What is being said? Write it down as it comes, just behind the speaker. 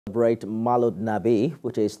Celebrate MauludNabiyy,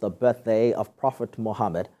 which is the birthday of Prophet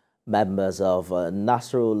Mohammad. Members of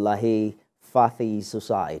Nasrul Lahi ilFathi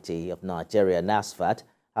Society of Nigeria NASFAT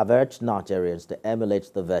have urged Nigerians to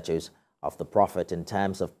emulate the virtues of the Prophet in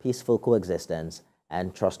terms of peaceful coexistence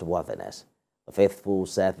and trustworthiness. The faithful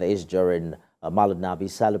said this during a MauludNabiyy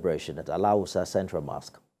celebration at Alausa Central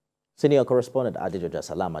Mosque. Senior correspondent Adijoja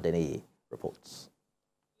Salam Adeniyi reports.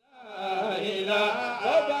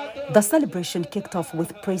 The celebration kicked off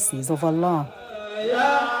with praises of Allah.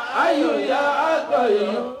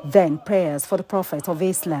 Then prayers for the Prophet of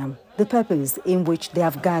Islam, the purpose in which they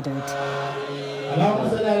have gathered.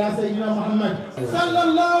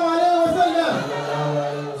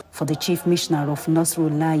 For the Chief Missioner of Nasrul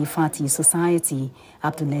Lahi ilFathi Society,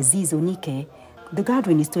 Abdulaziz Onike, the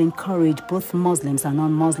gathering is to encourage both Muslims and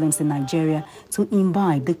non-Muslims in Nigeria to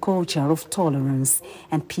imbibe the culture of tolerance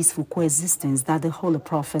and peaceful coexistence that the Holy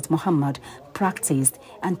Prophet Muhammad practiced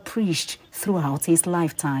and preached throughout his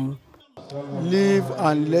lifetime. Live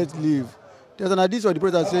and let live. There's an hadith of the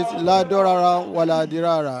Prophet that says, La dorara wa la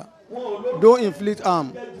dirara. Don't inflict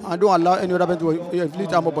harm and don't allow any other person to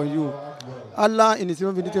inflict harm upon you. Allah, in His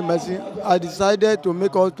infinite mercy, has decided to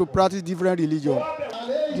make us to practice different religions.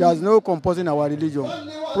 There is no compulsion in our religion.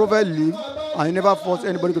 Prophet lived and he never forced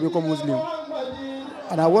anybody to become Muslim.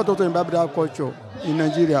 And I want also to imbibe that culture in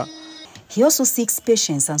Nigeria. He also seeks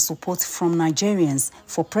patience and support from Nigerians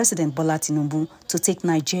for President Bola Tinubu to take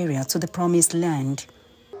Nigeria to the promised land.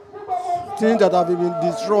 Things that have been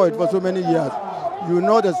destroyed for so many years, you will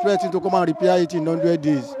not expect him to come and repair it in 100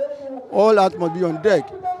 days. All hands must be on deck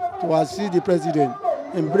to assist the president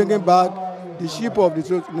in bringing back the ship of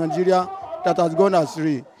the Nigeria that has gone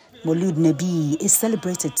astray. MauludNabiyy is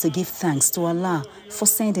celebrated to give thanks to Allah for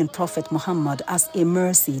sending Prophet Muhammad as a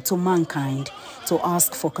mercy to mankind, to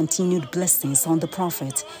ask for continued blessings on the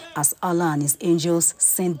Prophet as Allah and his angels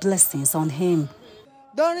send blessings on him.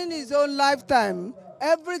 During his own lifetime,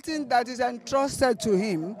 everything that is entrusted to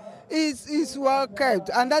him is well kept,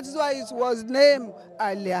 and that is why it was named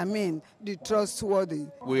Al-Amin, the trustworthy.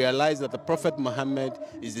 We realize that the Prophet Muhammad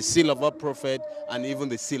is the seal of our prophet and even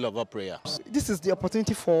the seal of our prayer. This is the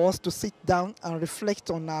opportunity for us to sit down and reflect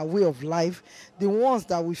on our way of life, the ones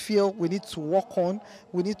that we feel we need to work on.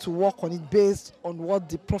 We need to work on it based on what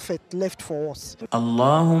the Prophet left for us.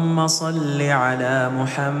 Allahumma salli ala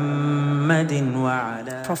Muhammadin wa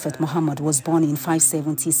ala. Prophet Muhammad was born in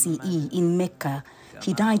 570 CE in Mecca.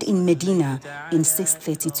 He died in Medina in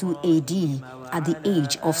 632 AD at the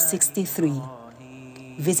age of 63.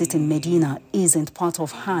 Visiting Medina isn't part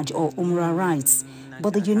of Hajj or Umrah rites,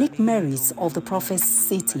 but the unique merits of the Prophet's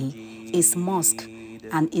city, his mosque,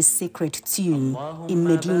 and his sacred tomb in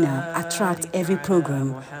Medina attract every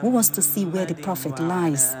pilgrim who wants to see where the Prophet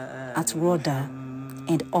lies at Roda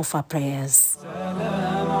and offer prayers.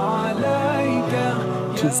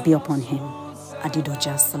 Peace be upon him.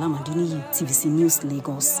 Adijoja Salam Adeniyi, TVC News,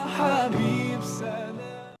 Lagos.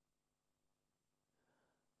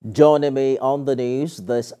 Joining me on the news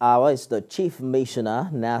this hour is the Chief Missioner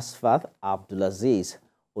NASFAT, Abdulaziz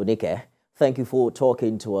Onike. Thank you for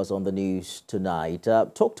talking to us on the news tonight.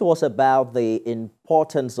 Talk to us about the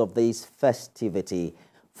importance of this festivity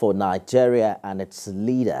for Nigeria and its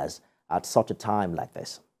leaders at such a time like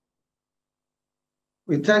this.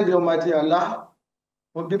 We thank the Almighty Allah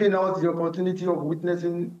for giving us the opportunity of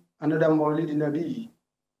witnessing another MauludNabiyy.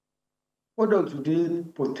 What does today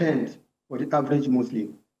portend for the average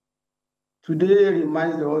Muslim? Today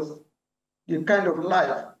reminds us the kind of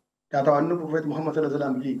life that our noble Prophet Muhammad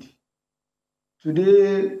lived.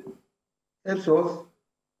 Today helps us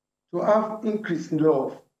to have increased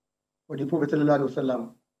love for the Prophet.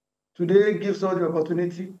 Today gives us the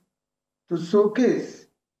opportunity to showcase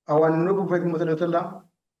our noble Prophet Muhammad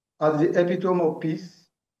as the epitome of peace,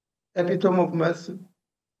 epitome of mercy,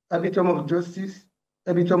 epitome of justice,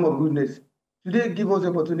 epitome of goodness. Today gives us the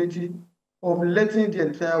opportunity of letting the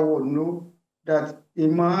entire world know that a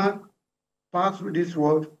man passed through this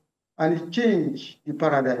world and he changed the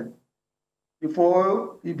paradigm.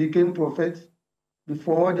 Before he became prophet,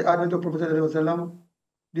 before the advent of Prophet,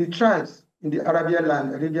 the tribes in the Arabian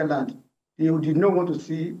land, they did not want to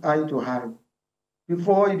see eye to eye.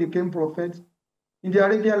 Before he became prophet, in the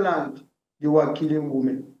Arabian land, they were killing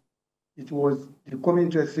women. It was the coming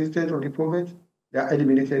into existence of the prophet that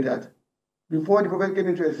eliminated that. Before the prophet came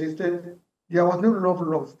into existence, there was no love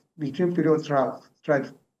lost between various tribes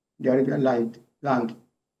in the Arabian land.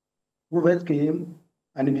 Prophet came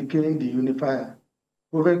and he became the unifier.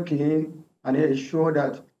 Prophet came and he ensured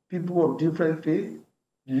that people of different faiths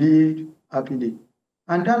lived happily.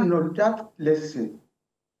 And that lesson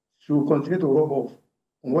should continue to rub off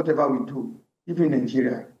on whatever we do, even in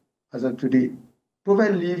Nigeria. as of today.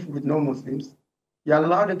 Prophet lived with non-Muslims. He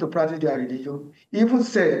allowed them to practice their religion. He even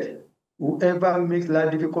said, whoever makes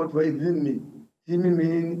life difficult for a Zimmi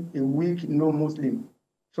means a weak non-Muslim.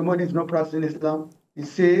 Somebody is not practicing Islam. He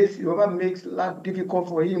says, whoever makes life difficult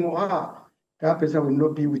for him or her, that person will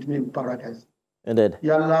not be with me in paradise. Indeed. He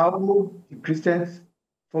allowed the Christians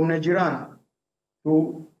from Nigeria,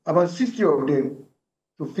 to about 60 of them,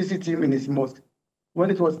 to visit him in his mosque. When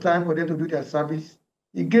it was time for them to do their service,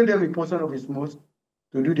 he gave them a portion of his mosque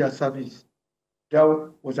to do their service. That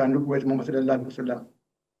was Prophet Muhammad,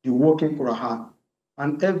 the working Quran.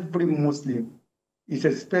 And every Muslim is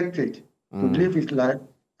expected to live his life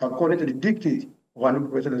according to the dictate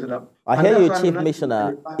of Prophet. I hear you, Chief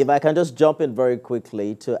Missioner. If I can just jump in very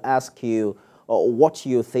quickly to ask you what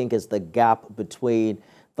you think is the gap between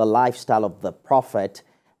the lifestyle of the Prophet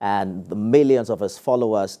and the millions of his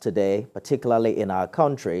followers today, particularly in our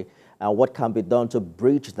country, and what can be done to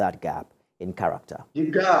bridge that gap in character. The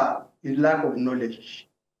gap is lack of knowledge.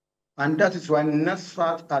 And that is why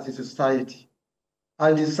NASFAT as a society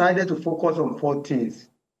has decided to focus on 4 things: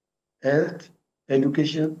 health,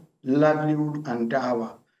 education, livelihood, and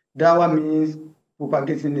dawah. Dawah means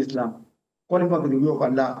propagating Islam, calling them to the way of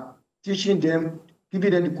Allah, teaching them, giving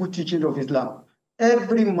them the good teachings of Islam.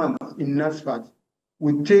 Every month in NASFAT,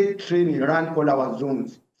 we take training around all our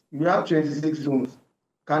zones. We have 26 zones: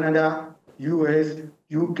 Canada, US,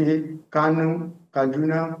 UK, Kano,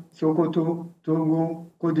 Kaduna, Sokoto,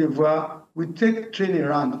 Togo, Cote d'Ivoire. We take training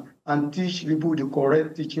around and teach people the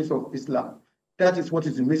correct teachings of Islam. That is what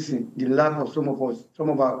is missing in the life of some of us, some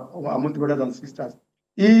of our Muslim brothers and sisters.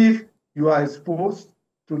 If you are exposed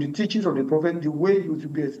to the teachings of the Prophet the way you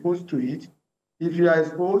should be exposed to it, if you are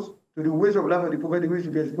exposed to the ways of life of the Prophet the way you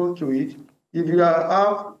should be exposed to it, if you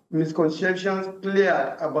have misconceptions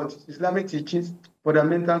clear about Islamic teachings,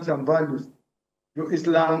 fundamentals, and values, your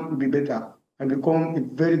Islam will be better and become a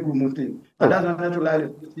very good Muslim. And that's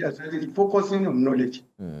Nasrul Lahi, focusing on knowledge.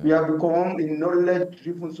 We have become a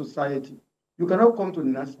knowledge-driven society. You cannot come to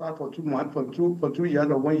NASFAT for 2 months, for 2 years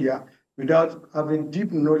or 1 year without having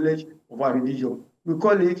deep knowledge of our religion. We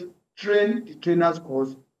call it Train the Trainers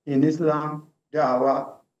course in Islam, Dawah,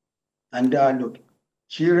 and Dialogue.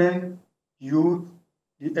 Children, youth,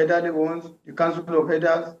 the elderly ones, the council of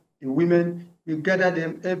elders, the women, we gather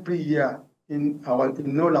them every year in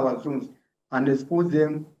all our zones and expose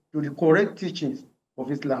them to the correct teachings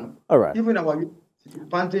of Islam. All right. Even our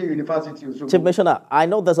University. Chief Missioner, I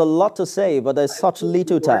know there's a lot to say, but there's such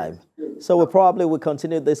little time. So we probably will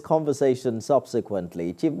continue this conversation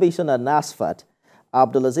subsequently. Chief Missioner NASFAT,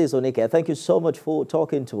 Abdulaziz Onike, thank you so much for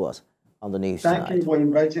talking to us on the news tonight. Thank you for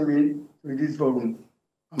inviting me to this forum.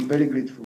 I'm very grateful.